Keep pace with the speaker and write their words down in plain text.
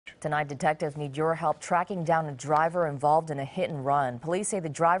Tonight, detectives need your help tracking down a driver involved in a hit and run. Police say the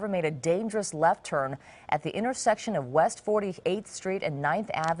driver made a dangerous left turn at the intersection of West 48th Street and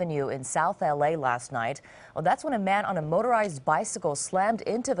 9th Avenue in South LA last night. Well, that's when a man on a motorized bicycle slammed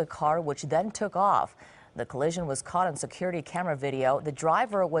into the car, which then took off. The collision was caught on security camera video. The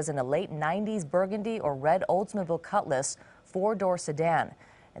driver was in a late 90s burgundy or red Oldsmobile Cutlass four-door sedan.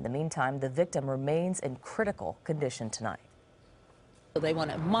 In the meantime, the victim remains in critical condition tonight. They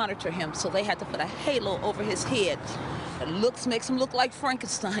want to monitor him, so they had to put a halo over his head. It makes him look like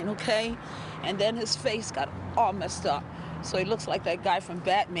Frankenstein, okay? And then his face got all messed up. So he looks like that guy from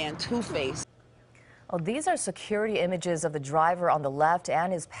Batman, Two-Face. Well, these are security images of the driver on the left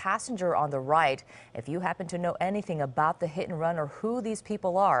and his passenger on the right. If you happen to know anything about the hit and run or who these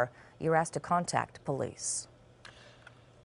people are, you're asked to contact police.